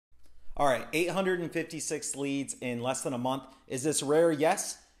All right, 856 leads in less than a month. Is this rare?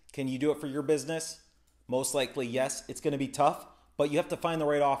 Yes. Can you do it for your business? Most likely, yes. It's going to be tough, but you have to find the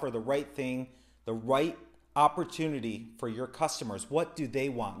right offer, the right thing, the right opportunity for your customers. What do they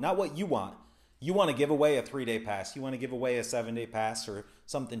want? Not what you want. You want to give away a 3-day pass. You want to give away a 7-day pass or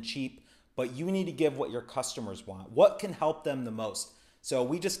something cheap, but you need to give what your customers want. What can help them the most? So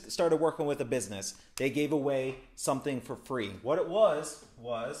we just started working with a business. They gave away something for free. What it was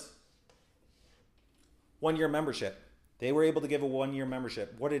 1-year membership. They were able to give a 1-year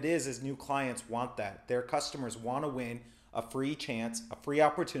membership. What it is new clients want that. Their customers want to win a free chance, a free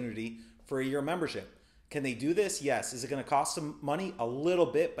opportunity for a year membership. Can they do this? Yes. Is it going to cost them money? A little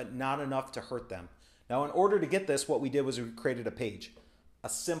bit, but not enough to hurt them. Now, in order to get this, what we did was we created a page, a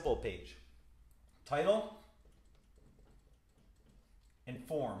simple page. Title and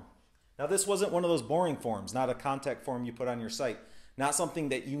form. Now, this wasn't one of those boring forms, not a contact form you put on your site, not something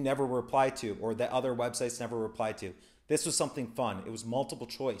that you never reply to or that other websites never reply to. This was something fun. It was multiple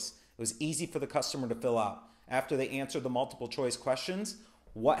choice. It was easy for the customer to fill out. After they answered the multiple choice questions,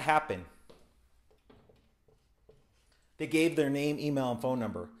 what happened? They gave their name, email, and phone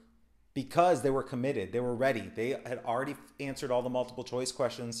number because they were committed. They were ready. They had already answered all the multiple choice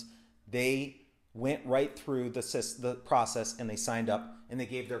questions. They went right through the process and they signed up and they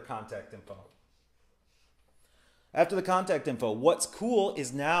gave their contact info. After the contact info, what's cool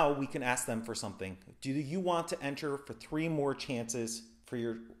is now we can ask them for something. Do you want to enter for 3 more chances for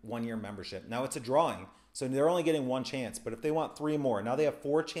your 1-year membership? Now it's a drawing, so they're only getting 1 chance, but if they want 3 more, now they have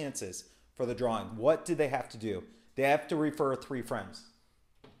 4 chances for the drawing. What do they have to do? They have to refer 3 friends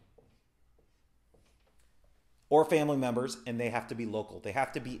or family members, and they have to be local. They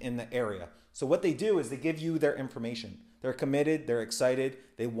have to be in the area. So what they do is they give you their information. They're committed, they're excited,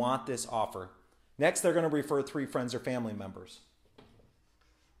 they want this offer. Next, they're going to refer 3 friends or family members.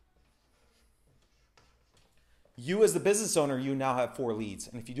 You as the business owner, you now have 4 leads.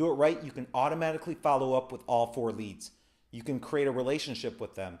 And if you do it right, you can automatically follow up with all 4 leads. You can create a relationship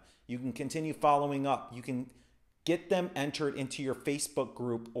with them. You can continue following up. You can get them entered into your Facebook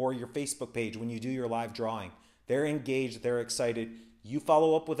group or your Facebook page when you do your live drawing. They're engaged, they're excited. You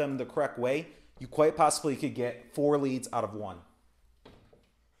follow up with them the correct way, you quite possibly could get 4 leads out of 1.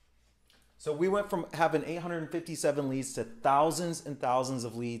 So we went from having 857 leads to thousands and thousands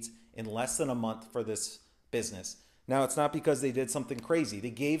of leads in less than a month for this business. Now, it's not because they did something crazy. They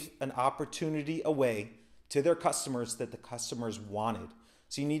gave an opportunity away to their customers that the customers wanted.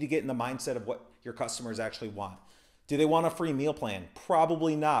 So you need to get in the mindset of what your customers actually want. Do they want a free meal plan?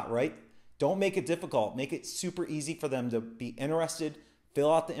 Probably not, right? Don't make it difficult. Make it super easy for them to be interested,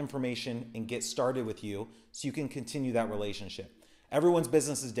 fill out the information, and get started with you so you can continue that relationship. Everyone's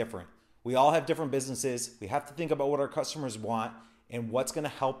business is different. We all have different businesses. We have to think about what our customers want and what's going to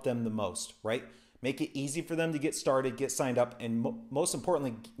help them the most, right? Make it easy for them to get started, get signed up, and most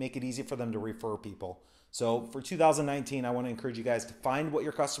importantly, make it easy for them to refer people. So for 2019, I want to encourage you guys to find what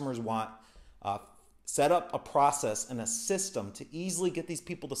your customers want, set up a process and a system to easily get these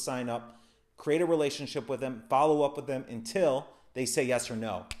people to sign up, create a relationship with them, follow up with them until they say yes or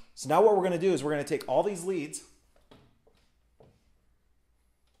no. So now what we're going to do is we're going to take all these leads,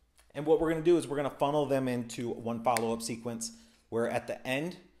 and what we're going to do is we're going to funnel them into one follow-up sequence where at the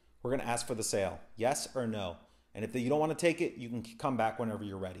end, we're going to ask for the sale, yes or no. And if you don't want to take it, you can come back whenever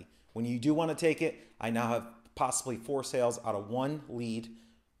you're ready. When you do want to take it, I now have possibly 4 sales out of 1 lead,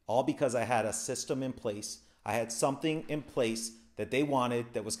 all because I had a system in place. I had something in place that they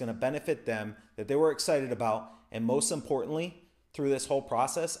wanted that was going to benefit them, that they were excited about. And most importantly, through this whole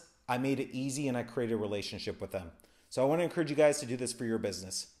process, I made it easy and I created a relationship with them. So I want to encourage you guys to do this for your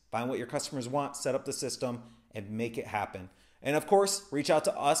business. Find what your customers want, set up the system, and make it happen. And of course, reach out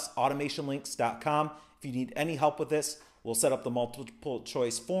to us, AutomationLinks.com. If you need any help with this, we'll set up the multiple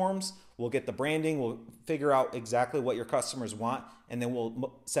choice forms. We'll get the branding. We'll figure out exactly what your customers want. And then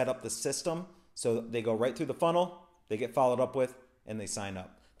we'll set up the system so they go right through the funnel, they get followed up with, and they sign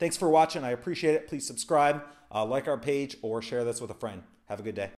up. Thanks for watching. I appreciate it. Please subscribe, like our page, or share this with a friend. Have a good day.